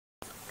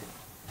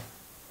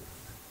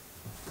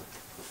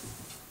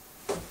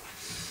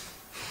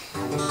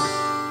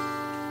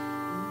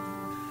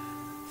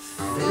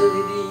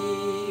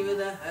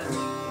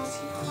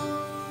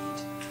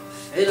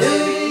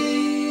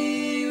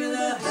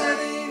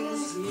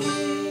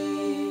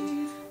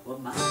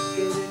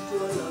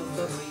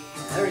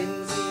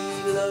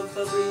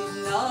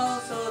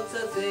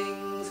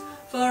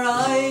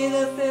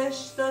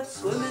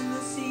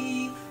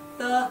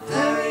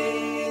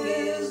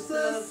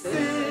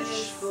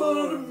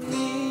for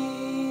me.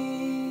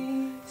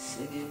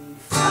 Singing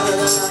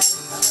fa-la-la-la,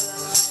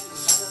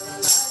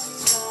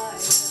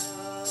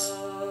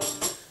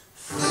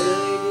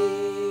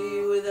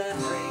 fiddly-dee with a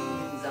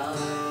herring's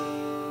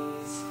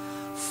eyes,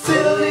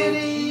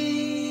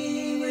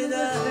 fiddly-dee with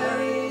a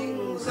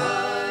herring's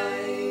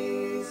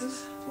eyes.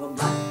 We'll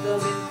back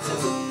them into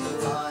buns of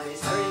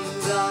pies,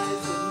 herring's eyes,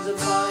 buns of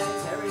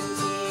pies, herring's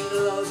eat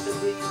loads of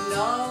breed and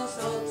all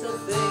sorts of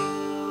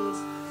things.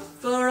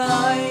 For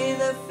I,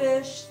 the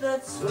fish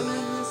that swim in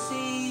the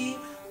sea,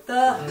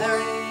 the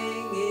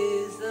herring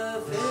is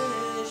the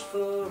fish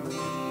for me.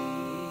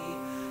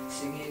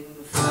 Singing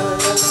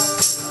fa-la-la-la,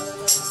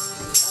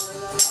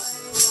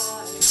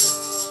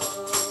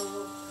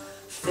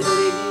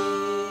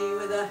 fiddly-dee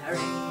with a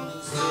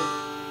herring's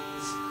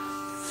fins,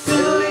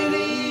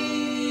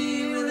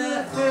 fiddly-dee with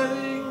a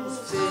herring's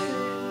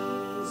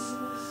fins.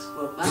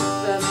 We'll back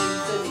them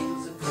into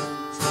needles and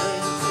pins,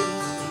 herring's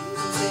fins,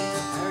 needles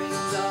and pins,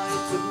 herring's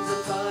eyes, buns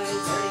and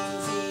pies,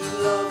 herring's eat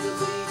loads of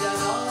breed and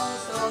all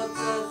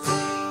sorts of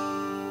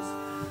things.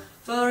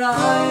 For I,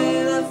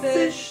 the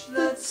fish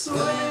that swim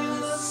in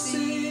the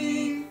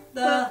sea,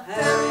 the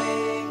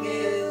herring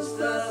is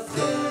the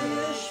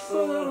fish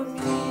for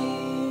me.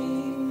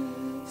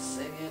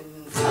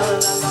 Singing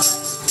fa-la-la-la,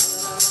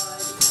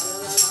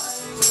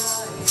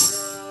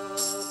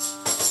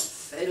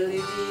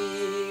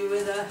 fiddly-dee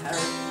with a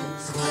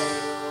herring's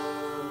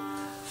tail,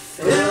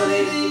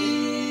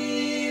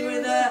 fiddly-dee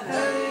with a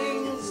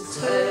herring's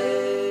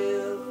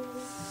tail.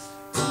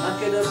 Back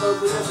in a boat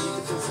with a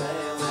beautiful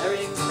sail,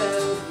 herring's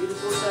tail,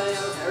 beautiful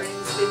sail,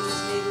 herring's fins,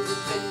 needles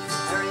and pins,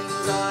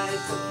 herring's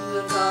eyes, buttons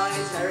and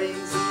ties,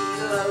 herring's eat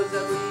loads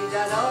of breed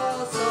and all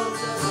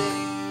sorts of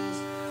things.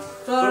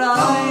 For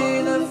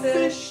I, the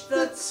fish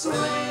that swim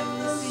in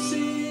the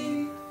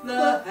sea,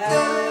 the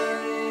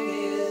herring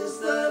is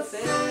the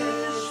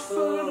fish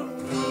for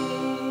me.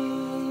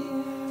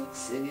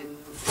 Singing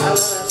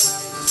fa-la-la-la.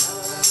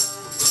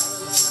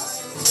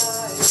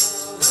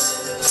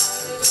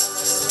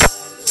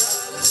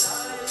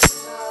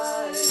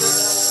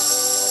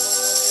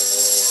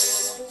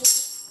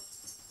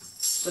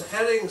 The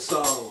herring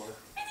song.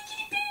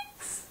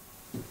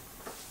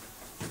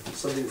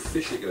 Something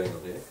fishy going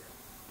on here.